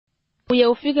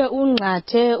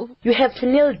You have to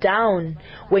kneel down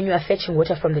when you are fetching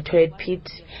water from the toilet pit.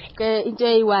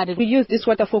 We use this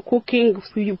water for cooking.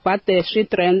 We bath the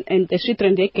children, and the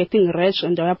children, they're getting rash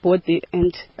on their body.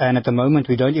 And at the moment,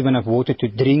 we don't even have water to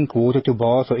drink, water to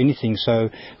bath or anything. So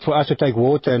for us to take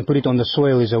water and put it on the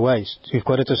soil is a waste. We've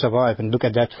got it to survive, and look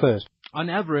at that first. On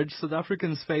average, South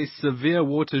Africans face severe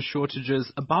water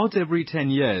shortages about every 10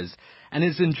 years and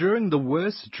is enduring the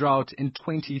worst drought in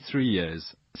 23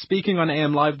 years. Speaking on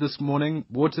AM Live this morning,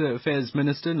 Water Affairs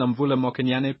Minister Nomvula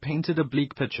Mokonyane painted a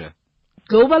bleak picture.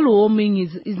 Global warming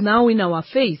is now in our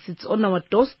face. It's on our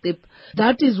doorstep.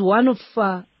 That is one of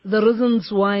the reasons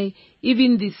why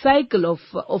even the cycle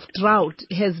of drought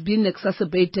has been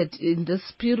exacerbated in this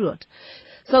period.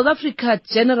 South Africa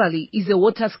generally is a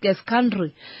water scarce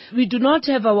country. We do not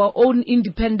have our own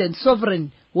independent,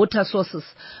 sovereign water sources.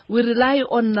 We rely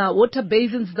on water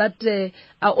basins that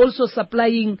are also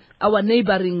supplying our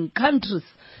neighboring countries.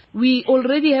 We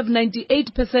already have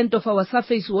 98% of our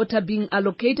surface water being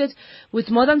allocated, with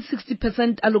more than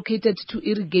 60% allocated to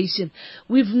irrigation.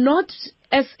 We've not,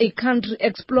 as a country,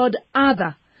 explored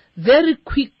other very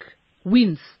quick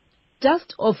wins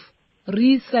just of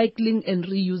recycling and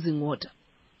reusing water.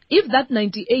 If that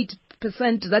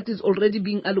 98% that is already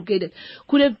being allocated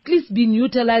could at least be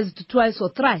utilized twice or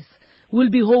thrice, we'll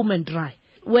be home and dry.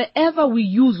 Wherever we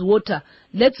use water,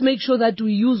 let's make sure that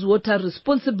we use water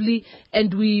responsibly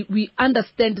and we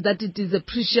understand that it is a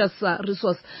precious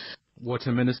resource.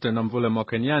 Water Minister Nomvula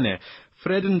Mokonyane.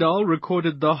 Vredendal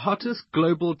recorded the hottest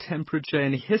global temperature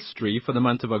in history for the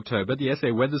month of October. The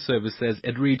SA Weather Service says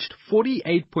it reached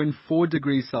 48.4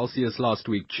 degrees Celsius last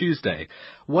week, Tuesday.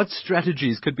 What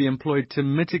strategies could be employed to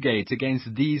mitigate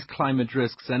against these climate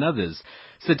risks and others?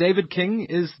 Sir David King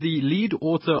is the lead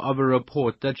author of a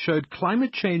report that showed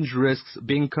climate change risks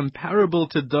being comparable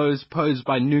to those posed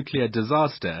by nuclear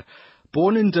disaster.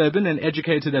 Born in Durban and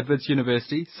educated at Wits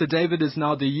University, Sir David is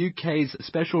now the UK's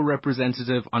Special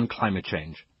Representative on Climate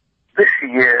Change. This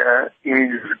year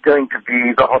is going to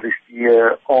be the hottest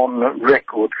year on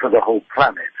record for the whole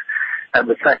planet. And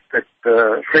the fact that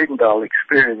Vredendal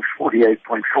experienced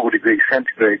 48.4 degrees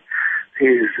centigrade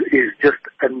is just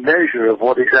a measure of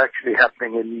what is actually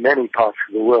happening in many parts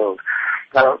of the world.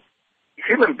 Now,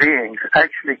 human beings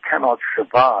actually cannot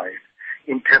survive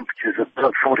in temperatures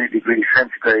above 40 degrees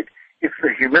centigrade if the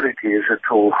humidity is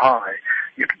at all high.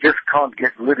 You just can't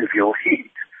get rid of your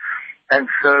heat. And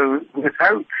so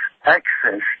without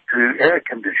access to air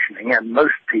conditioning, and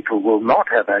most people will not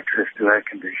have access to air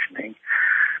conditioning,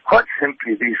 quite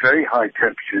simply these very high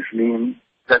temperatures mean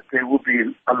that there will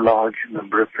be a large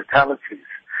number of fatalities.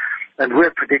 And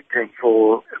we're predicting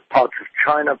for parts of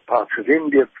China, parts of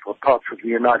India, for parts of the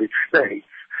United States,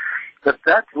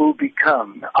 that will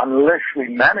become, unless we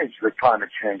manage the climate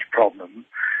change problem,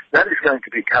 that is going to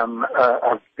become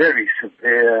a very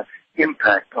severe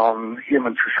impact on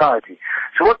human society.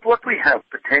 So what we have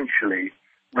potentially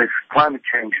with climate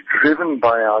change driven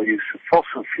by our use of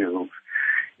fossil fuels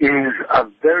is a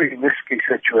very risky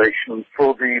situation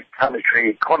for the planetary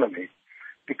economy,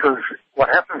 because what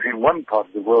happens in one part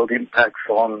of the world impacts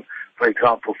on, for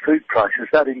example, food prices.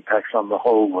 That impacts on the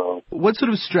whole world. What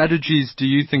sort of strategies do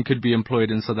you think could be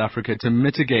employed in South Africa to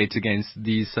mitigate against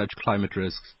these such climate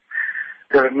risks?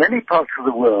 There are many parts of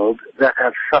the world that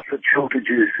have suffered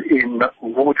shortages in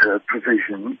water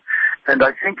provision, and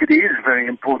I think it is very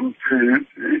important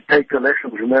to take the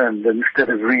lessons learned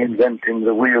instead of reinventing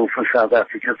the wheel for South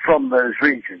Africa from those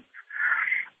regions.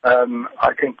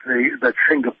 I think that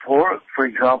Singapore, for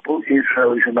example,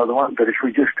 Israel is another one, but if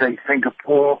we just take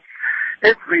Singapore,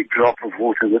 every drop of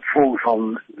water that falls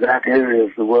on that area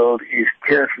of the world is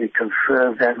carefully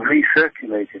conserved and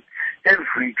recirculated.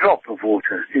 Every drop of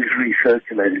water is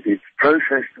recirculated. It's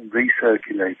processed and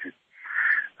recirculated.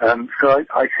 So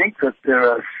I think that there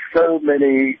are so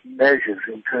many measures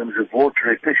in terms of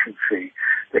water efficiency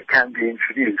that can be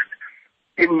introduced.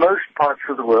 In most parts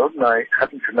of the world, and I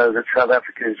happen to know that South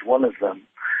Africa is one of them,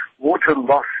 water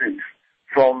losses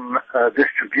from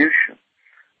distribution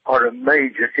are a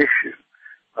major issue.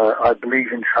 I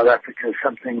believe in South Africa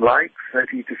something like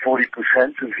 30 to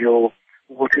 40% of your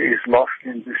water is lost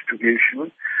in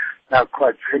distribution. Now,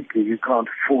 quite simply, you can't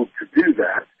afford to do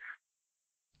that.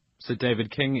 So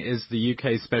David King is the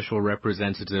UK Special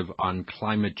Representative on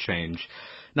Climate Change.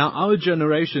 Now, our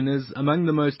generation is among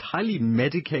the most highly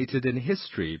medicated in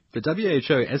history. The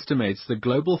WHO estimates the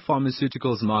global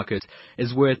pharmaceuticals market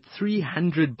is worth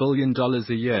 $300 billion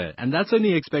a year, and that's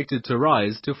only expected to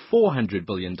rise to $400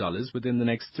 billion within the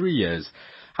next 3 years.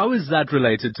 How is that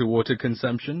related to water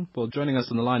consumption? Well, joining us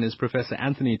on the line is Professor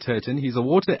Anthony Turton. He's a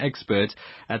water expert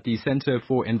at the Centre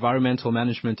for Environmental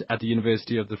Management at the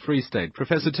University of the Free State.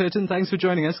 Professor Turton, thanks for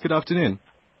joining us. Good afternoon.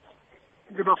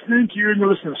 Good afternoon to you and your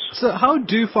listeners. So how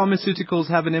do pharmaceuticals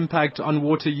have an impact on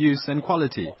water use and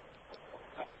quality?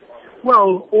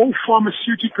 Well, all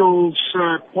pharmaceuticals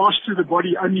pass through the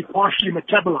body only partially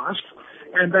metabolized,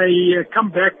 and they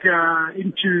come back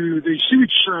into the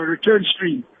sewage return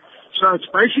stream. So it's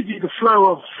basically the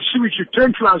flow of sewage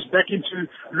return flows back into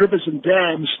rivers and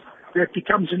dams that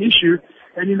becomes an issue.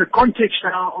 And in the context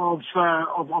now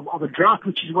of a drought,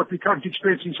 which is what we currently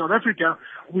experience in South Africa,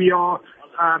 we are,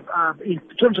 in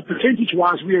terms of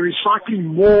percentage-wise, we are recycling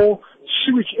more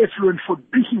sewage effluent for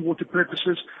drinking water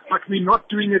purposes, but we're not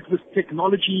doing it with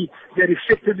technology that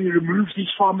effectively removes these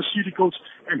pharmaceuticals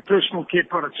and personal care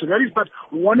products. So that is but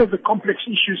one of the complex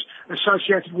issues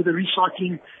associated with the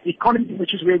recycling economy,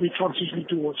 which is where we're transitioning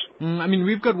towards.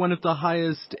 We've got one of the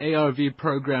highest ARV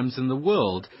programs in the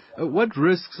world. What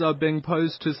risks are being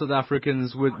posed to South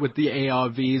Africans with the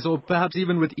ARVs, or perhaps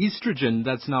even with estrogen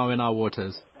that's now in our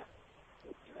waters?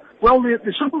 Well,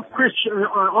 the simple question,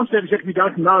 answer is that we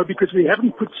don't know because we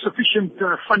haven't put sufficient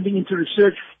funding into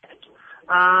research.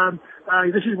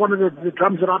 This is one of the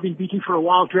drums that I've been beating for a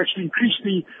while to actually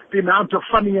increase the amount of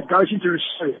funding that goes into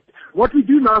research. What we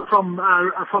do know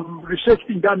from research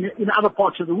being done in other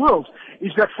parts of the world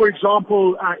is that, for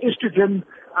example, estrogen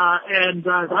and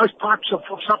those types of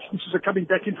substances are coming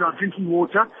back into our drinking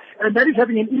water, and that is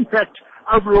having an impact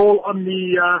overall on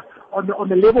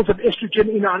the levels of estrogen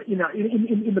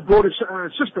in the broader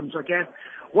systems. Okay,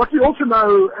 what we also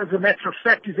know, as a matter of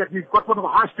fact, is that we've got one of the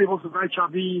highest levels of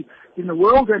HIV in the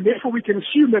world, and therefore we can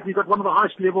assume that we've got one of the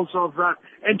highest levels of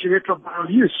antiretroviral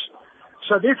use.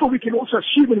 So therefore we can also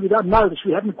assume, and we don't know this,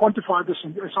 we haven't quantified this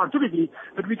scientifically,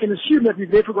 but we can assume that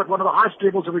we've therefore got one of the highest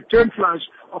levels of return flows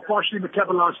of partially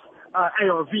metabolized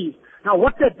ARV. Now,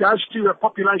 what that does to a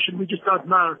population, we just don't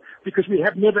know, because we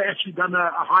have never actually done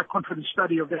a high confidence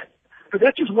study of that. But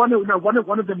that's just one of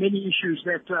the many issues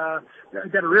that are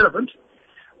relevant.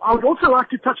 I would also like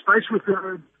to touch base with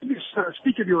the previous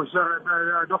speaker of yours,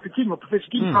 Dr. King, or Professor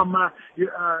King from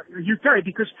UK,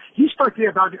 because he spoke there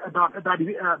about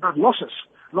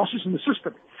losses in the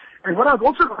system. And what I'd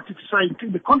also like to say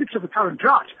in the context of the current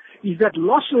drought is that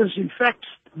losses, in fact,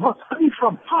 not only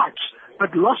from pipes,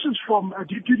 but losses from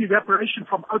due to evaporation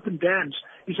from open dams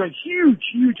is a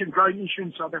huge and growing issue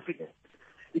in South Africa.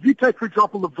 If you take, for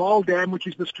example, the Vaal Dam, which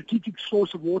is the strategic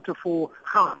source of water for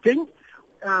Gauteng,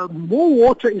 more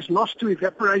water is lost to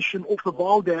evaporation off the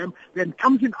Vaal Dam than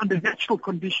comes in under natural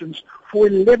conditions for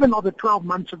 11 of the 12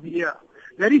 months of the year.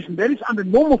 That is under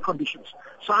normal conditions.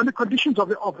 So under conditions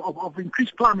of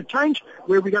increased climate change,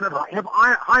 where we're going to have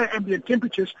higher ambient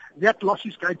temperatures, that loss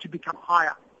is going to become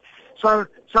higher. So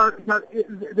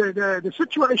the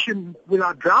situation with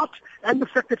our drought and the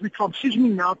fact that we're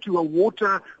transitioning now to a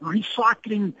water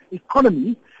recycling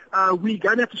economy, we're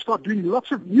going to have to start doing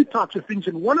lots of new types of things.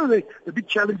 And one of the big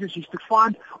challenges is to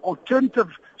find alternative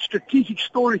strategic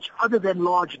storage other than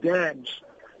large dams.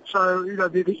 So,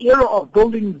 the era of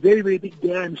building very, very big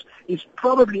dams is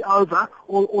probably over,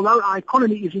 although our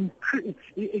economy is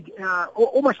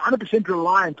almost 100%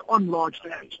 reliant on large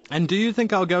dams. And do you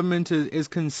think our government is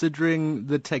considering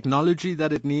the technology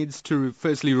that it needs to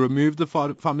firstly remove the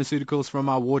pharmaceuticals from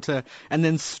our water and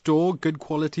then store good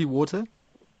quality water?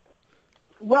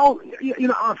 Well,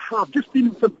 I've just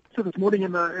been this morning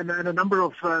and a number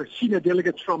of senior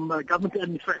delegates from government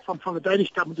and from the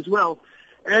Danish government as well.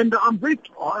 And I'm very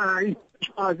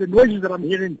by the noises that I'm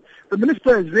hearing. The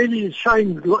minister is really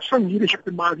showing leadership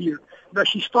in my view.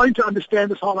 She's starting to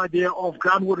understand this whole idea of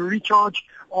groundwater recharge,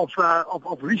 of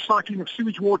recycling of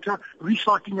sewage water,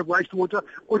 recycling of wastewater.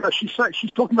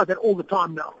 She's talking about that all the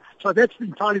time now. So that's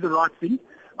entirely the right thing.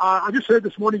 I just heard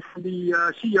this morning from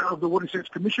the CEO of the Water Research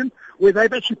Commission, where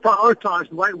they've actually prioritized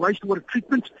wastewater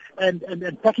treatment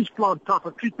and package plant type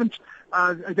of treatment.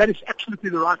 That is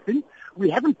absolutely the right thing. We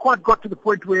haven't quite got to the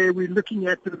point where we're looking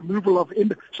at the removal of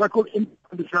so-called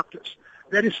disruptors.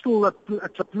 That is still a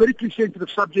politically sensitive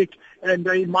subject, and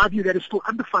in my view, that is still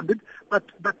underfunded.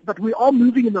 But we are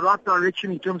moving in the right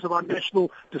direction in terms of our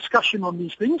national discussion on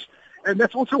these things. And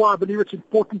that's also why I believe it's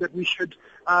important that we should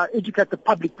educate the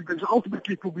public, because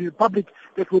ultimately it will be the public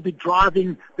that will be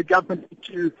driving the government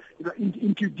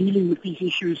into dealing with these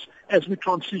issues as we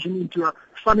transition into a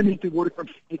fundamental water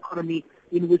economy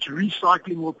in which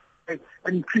recycling will play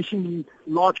an increasingly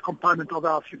large component of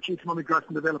our future economic growth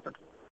and development.